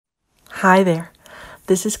Hi there.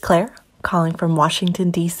 This is Claire calling from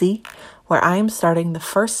Washington, D.C., where I am starting the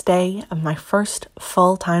first day of my first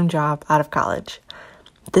full-time job out of college.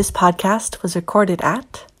 This podcast was recorded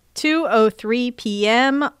at 2:03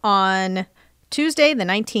 p.m. on Tuesday, the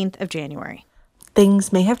 19th of January.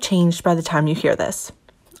 Things may have changed by the time you hear this.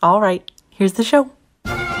 All right, here's the show.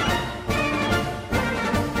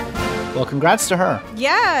 Well, congrats to her.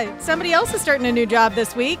 Yeah, somebody else is starting a new job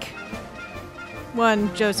this week.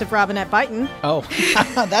 One Joseph Robinette Biden. Oh,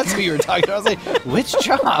 that's who you were talking about. I was like, which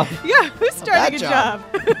job? Yeah, who's starting a job?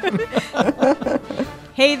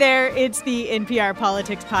 Hey there, it's the NPR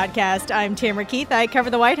Politics Podcast. I'm Tamara Keith. I cover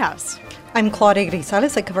the White House. I'm Claudia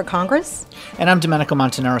Grisales. I cover Congress. And I'm Domenico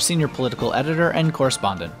Montanaro, senior political editor and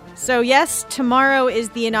correspondent. So yes, tomorrow is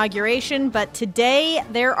the inauguration, but today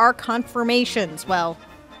there are confirmation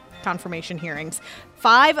hearings.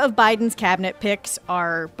 5 of Biden's cabinet picks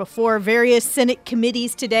are before various Senate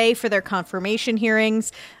committees today for their confirmation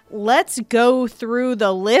hearings. Let's go through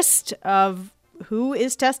the list of who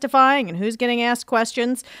is testifying and who's getting asked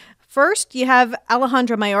questions. First, you have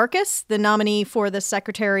Alejandro Mayorkas, the nominee for the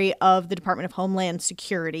Secretary of the Department of Homeland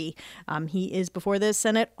Security. He is before the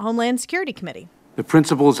Senate Homeland Security Committee. The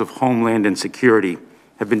principles of homeland and security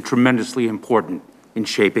have been tremendously important in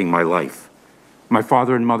shaping my life. My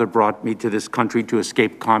father and mother brought me to this country to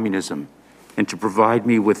escape communism and to provide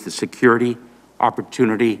me with the security,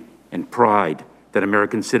 opportunity, and pride that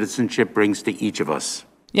American citizenship brings to each of us.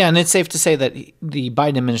 Yeah, and it's safe to say that the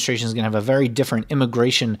Biden administration is going to have a very different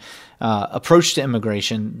immigration approach to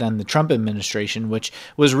immigration than the Trump administration, which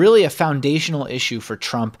was really a foundational issue for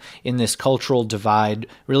Trump in this cultural divide,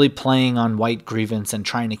 really playing on white grievance and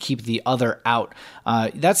trying to keep the other out.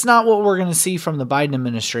 That's not what we're going to see from the Biden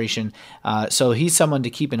administration. So he's someone to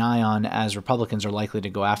keep an eye on as Republicans are likely to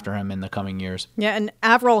go after him in the coming years. Yeah, and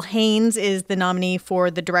Avril Haines is the nominee for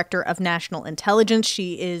the Director of National Intelligence.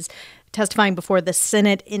 She is testifying before the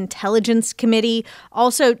Senate Intelligence Committee.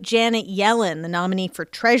 Also, Janet Yellen, the nominee for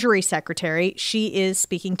Treasury Secretary, she is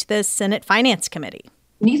speaking to the Senate Finance Committee.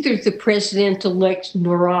 Neither the president-elect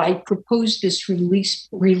nor I proposed this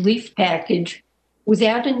relief package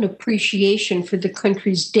without an appreciation for the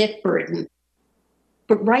country's debt burden.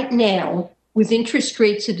 But right now, with interest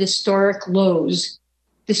rates at historic lows,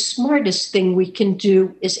 the smartest thing we can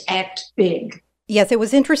do is act big. Yes, it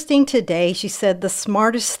was interesting today. She said the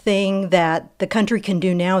smartest thing that the country can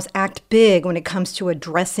do now is act big when it comes to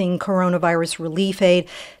addressing coronavirus relief aid.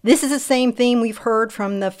 This is the same theme we've heard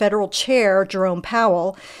from the federal chair, Jerome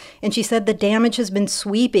Powell. And she said the damage has been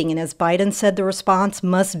sweeping. And as Biden said, the response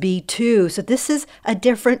must be too. So this is a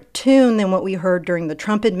different tune than what we heard during the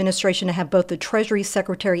Trump administration, to have both the Treasury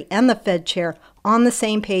Secretary and the Fed chair on the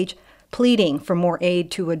same page, pleading for more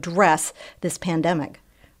aid to address this pandemic.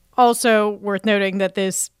 Also worth noting that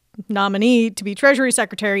this nominee to be Treasury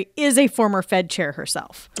Secretary is a former Fed chair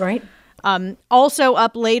herself. Right. Also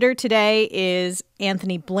up later today is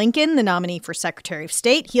Anthony Blinken, the nominee for Secretary of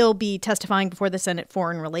State. He'll be testifying before the Senate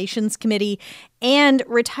Foreign Relations Committee. And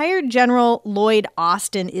retired General Lloyd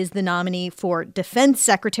Austin is the nominee for Defense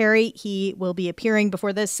Secretary. He will be appearing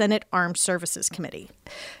before the Senate Armed Services Committee.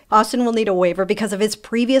 Austin will need a waiver because of his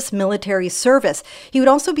previous military service. He would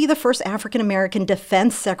also be the first African-American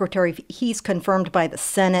defense secretary if he's confirmed by the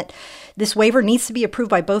Senate. This waiver needs to be approved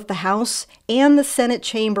by both the House and the Senate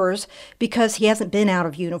chambers because he hasn't been out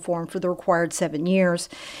of uniform for the required 7 years.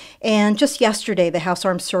 And just yesterday, the House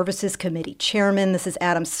Armed Services Committee chairman, this is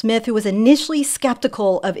Adam Smith, who was initially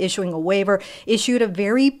skeptical of issuing a waiver, issued a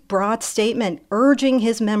very broad statement urging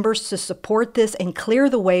his members to support this and clear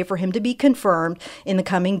the way for him to be confirmed in the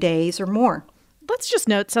coming days or more. Let's just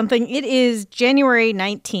note something. It is January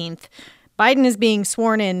 19th. Biden is being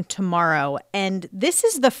sworn in tomorrow, and this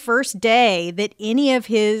is the first day that any of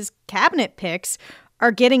his cabinet picks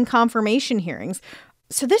are getting confirmation hearings.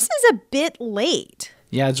 So this is a bit late.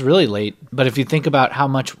 Yeah, it's really late. But if you think about how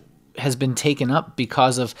much has been taken up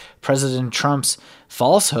because of President Trump's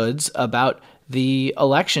falsehoods about the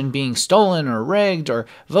election being stolen or rigged or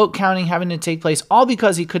vote counting having to take place, all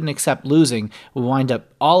because he couldn't accept losing,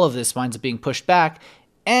 all of this winds up being pushed back.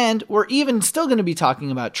 And we're even still going to be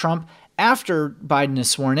talking about Trump after Biden is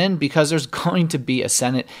sworn in because there's going to be a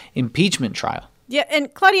Senate impeachment trial. Yeah,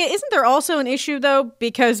 and Claudia, isn't there also an issue, though,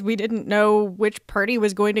 because we didn't know which party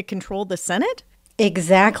was going to control the Senate?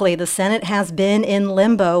 Exactly. The Senate has been in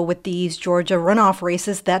limbo with these Georgia runoff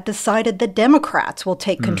races that decided the Democrats will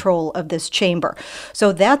take control of this chamber.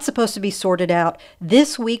 So that's supposed to be sorted out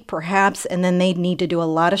this week, perhaps, and then they need to do a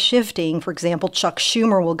lot of shifting. For example, Chuck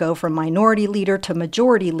Schumer will go from minority leader to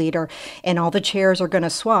majority leader, and all the chairs are going to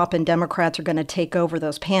swap, and Democrats are going to take over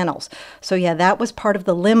those panels. So yeah, that was part of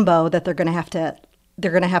the limbo that they're going to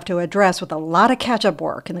have to address with a lot of catch-up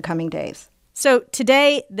work in the coming days. So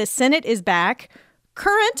today, the Senate is back.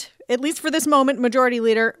 Current, at least for this moment, Majority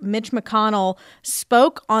Leader Mitch McConnell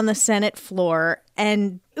spoke on the Senate floor,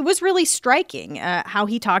 and it was really striking how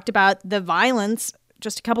he talked about the violence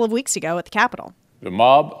just a couple of weeks ago at the Capitol. The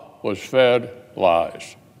mob was fed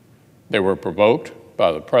lies. They were provoked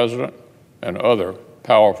by the president and other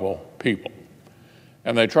powerful people.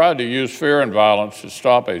 And they tried to use fear and violence to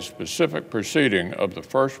stop a specific proceeding of the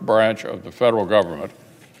first branch of the federal government,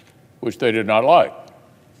 which they did not like.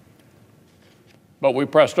 But we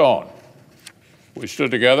pressed on. We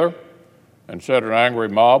stood together and said an angry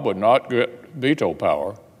mob would not get veto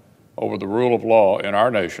power over the rule of law in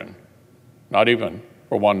our nation, not even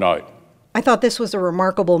for one night. I thought this was a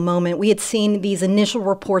remarkable moment. We had seen these initial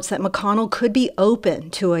reports that McConnell could be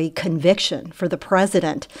open to a conviction for the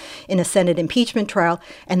president in a Senate impeachment trial,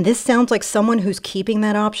 and this sounds like someone who's keeping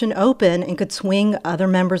that option open and could swing other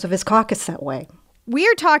members of his caucus that way. We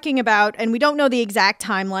are talking about, and we don't know the exact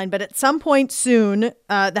timeline, but at some point soon,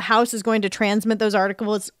 the House is going to transmit those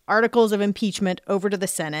articles of impeachment over to the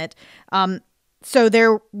Senate. So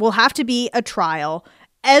there will have to be a trial.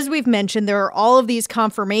 As we've mentioned, there are all of these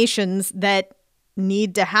confirmations that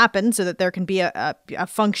need to happen so that there can be a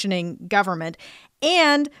functioning government.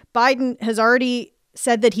 And Biden has already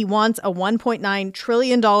said that he wants a $1.9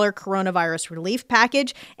 trillion coronavirus relief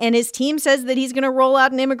package, and his team says that he's going to roll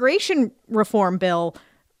out an immigration reform bill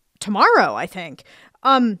tomorrow, I think.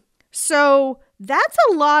 So that's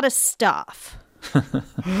a lot of stuff.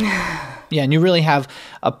 Yeah, and you really have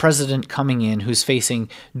a president coming in who's facing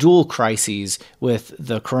dual crises with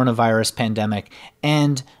the coronavirus pandemic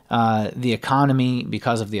and the economy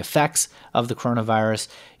because of the effects of the coronavirus.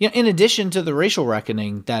 You know, in addition to the racial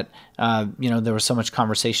reckoning that there was so much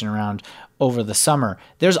conversation around over the summer,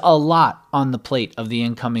 there's a lot on the plate of the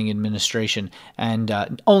incoming administration, and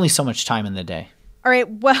only so much time in the day. All right.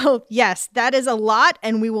 Well, yes, that is a lot,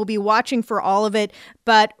 and we will be watching for all of it.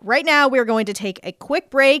 But right now, we're going to take a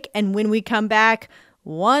quick break. And when we come back,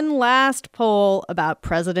 one last poll about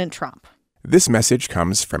President Trump. This message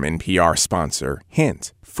comes from NPR sponsor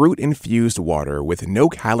Hint, fruit-infused water with no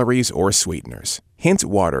calories or sweeteners. Hint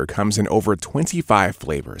water comes in over 25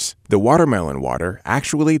 flavors. The watermelon water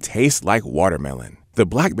actually tastes like watermelon. The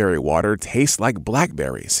blackberry water tastes like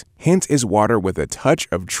blackberries. Hint is water with a touch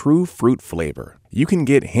of true fruit flavor. You can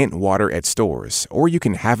get Hint water at stores, or you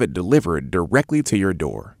can have it delivered directly to your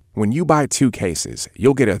door. When you buy 2 cases,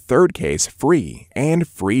 you'll get a 3rd case free and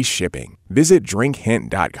free shipping. Visit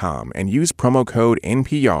drinkhint.com and use promo code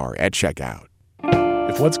NPR at checkout.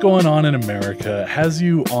 If what's going on in America has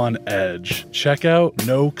you on edge, check out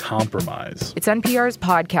No Compromise. It's NPR's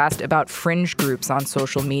podcast about fringe groups on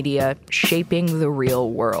social media shaping the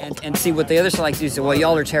real world. And see, what the other side likes to do is say, well,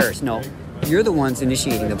 y'all are terrorists. No, you're the ones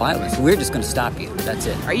initiating the violence. We're just going to stop you. That's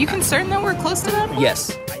it. Are you concerned that we're close to that?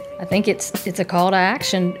 Yes. I think it's a call to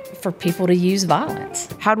action for people to use violence.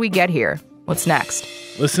 How'd we get here? What's next?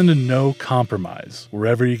 Listen to No Compromise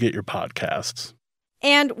wherever you get your podcasts.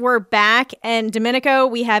 And we're back. And Domenico,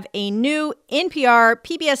 we have a new NPR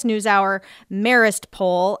PBS NewsHour Marist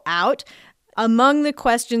poll out. Among the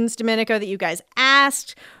questions, Domenico, that you guys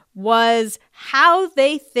asked was how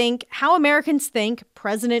Americans think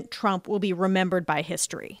President Trump will be remembered by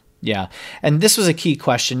history. Yeah. And this was a key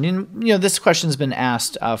question. This question's been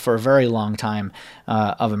asked for a very long time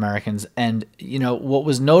of Americans. And, what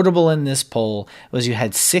was notable in this poll was you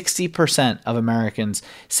had 60% of Americans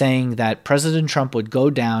saying that President Trump would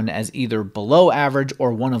go down as either below average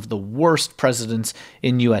or one of the worst presidents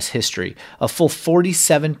in U.S. history. A full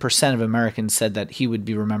 47% of Americans said that he would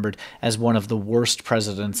be remembered as one of the worst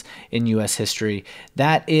presidents in U.S. history.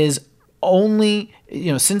 That is only,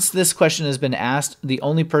 since this question has been asked, the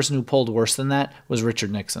only person who polled worse than that was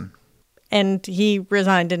Richard Nixon. And he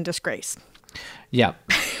resigned in disgrace. Yeah,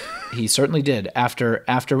 he certainly did. After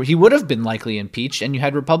he would have been likely impeached, and you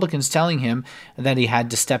had Republicans telling him that he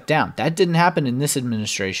had to step down. That didn't happen in this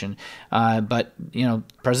administration. But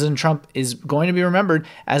President Trump is going to be remembered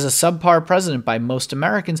as a subpar president by most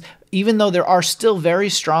Americans, even though there are still very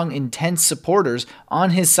strong, intense supporters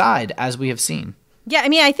on his side, as we have seen. Yeah,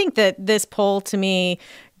 I think that this poll, to me,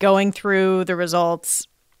 going through the results,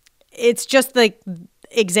 it's just the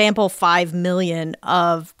example 5 million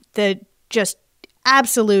of the just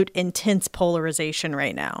absolute intense polarization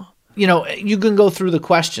right now. You know, you can go through the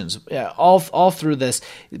questions all through this.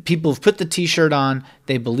 People have put the T-shirt on.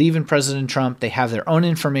 They believe in President Trump. They have their own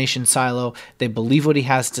information silo. They believe what he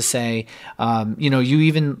has to say. You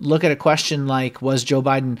even look at a question like, was Joe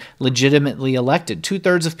Biden legitimately elected?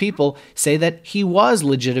 2/3 of people say that he was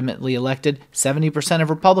legitimately elected. 70% of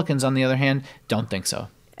Republicans, on the other hand, don't think so.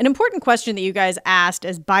 An important question that you guys asked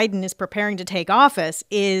as Biden is preparing to take office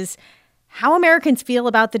is how Americans feel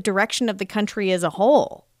about the direction of the country as a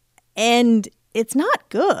whole. And it's not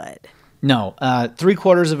good. No,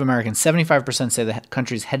 3/4 of Americans, 75% say the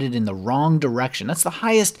country's headed in the wrong direction. That's the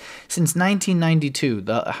highest since 1992,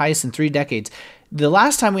 the highest in 3 decades. The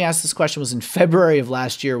last time we asked this question was in February of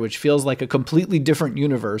last year, which feels like a completely different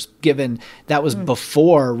universe, given that was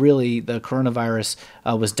before really the coronavirus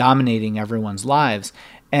was dominating everyone's lives.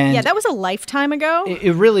 And yeah, that was a lifetime ago.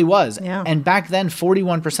 It really was. Yeah. And back then,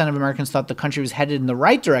 41% of Americans thought the country was headed in the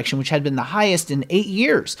right direction, which had been the highest in 8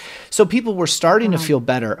 years. So people were starting to feel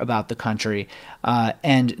better about the country.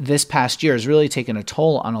 And this past year has really taken a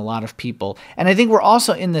toll on a lot of people. And I think we're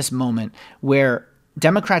also in this moment where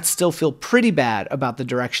Democrats still feel pretty bad about the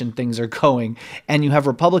direction things are going. And you have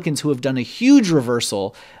Republicans who have done a huge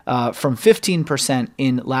reversal from 15%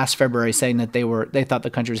 in last February saying that they thought the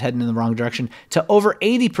country was heading in the wrong direction to over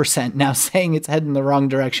 80% now saying it's heading in the wrong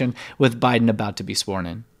direction with Biden about to be sworn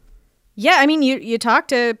in. Yeah, I mean, you talk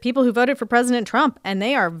to people who voted for President Trump, and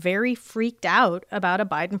they are very freaked out about a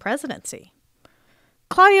Biden presidency.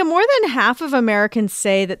 Claudia, more than half of Americans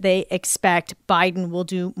say that they expect Biden will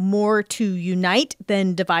do more to unite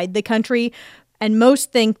than divide the country. And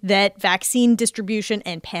most think that vaccine distribution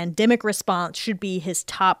and pandemic response should be his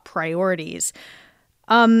top priorities.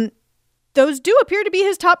 Those do appear to be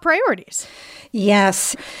his top priorities.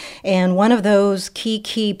 Yes. And one of those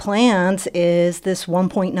key plans is this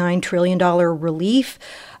 $1.9 trillion relief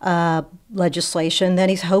legislation that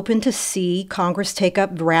he's hoping to see Congress take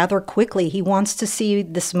up rather quickly. He wants to see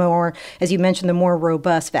this more, as you mentioned, the more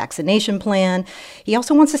robust vaccination plan. He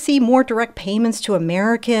also wants to see more direct payments to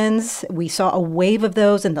Americans. We saw a wave of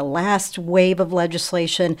those in the last wave of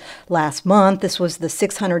legislation last month. This was the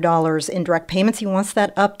 $600 in direct payments. He wants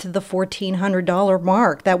that up to the $1,400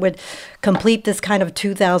 mark. That would complete this kind of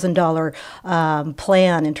 $2,000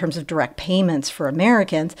 plan in terms of direct payments for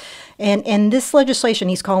Americans. And this legislation,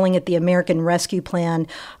 he's calling it the American Rescue Plan,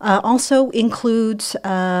 also includes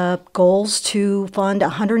goals to fund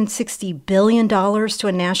 $160 billion to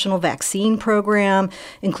a national vaccine program,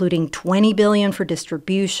 including $20 billion for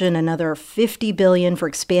distribution, another $50 billion for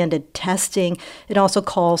expanded testing. It also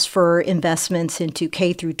calls for investments into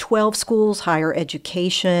K-12 schools, higher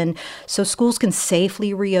education, so schools can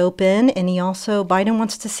safely reopen. And Biden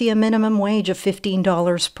wants to see a minimum wage of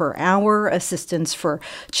 $15 per hour, assistance for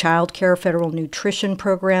child care, federal nutrition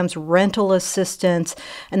programs, rental assistance,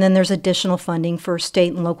 and then there's additional funding for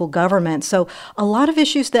state and local government. So a lot of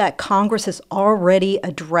issues that Congress has already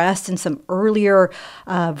addressed in some earlier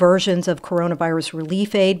versions of coronavirus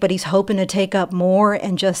relief aid, but he's hoping to take up more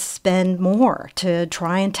and just spend more to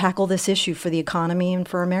try and tackle this issue for the economy and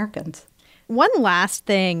for Americans. One last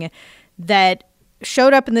thing that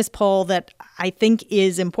showed up in this poll that I think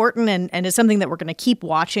is important and is something that we're going to keep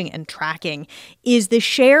watching and tracking is the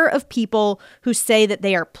share of people who say that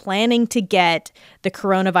they are planning to get the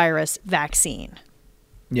coronavirus vaccine.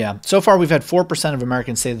 Yeah. So far, we've had 4% of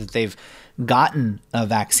Americans say that they've gotten a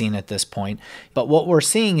vaccine at this point. But what we're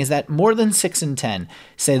seeing is that more than 6 in 10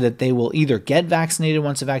 say that they will either get vaccinated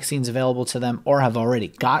once a vaccine's available to them or have already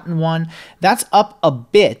gotten one. That's up a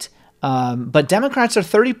bit. But Democrats are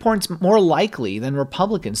 30 points more likely than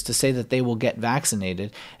Republicans to say that they will get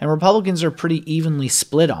vaccinated, and Republicans are pretty evenly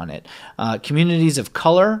split on it. Communities of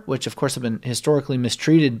color, which of course have been historically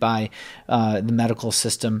mistreated by the medical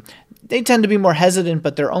system, they tend to be more hesitant,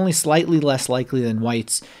 but they're only slightly less likely than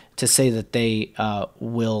whites to say that they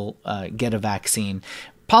will get a vaccine.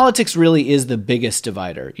 Politics really is the biggest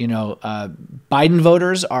divider. Biden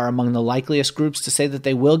voters are among the likeliest groups to say that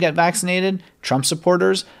they will get vaccinated. Trump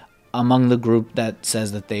supporters among the group that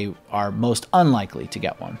says that they are most unlikely to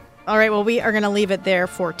get one. All right, well, we are going to leave it there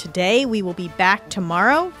for today. We will be back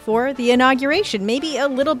tomorrow for the inauguration, maybe a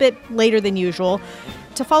little bit later than usual.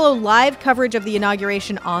 To follow live coverage of the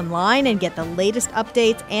inauguration online and get the latest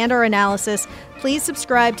updates and our analysis, please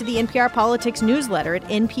subscribe to the NPR Politics newsletter at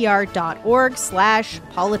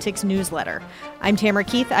npr.org/politicsnewsletter. I'm Tamara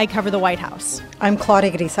Keith. I cover the White House. I'm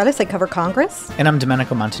Claudia Grisales. I cover Congress. And I'm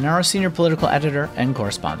Domenico Montanaro, senior political editor and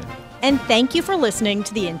correspondent. And thank you for listening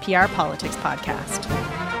to the NPR Politics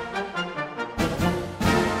Podcast.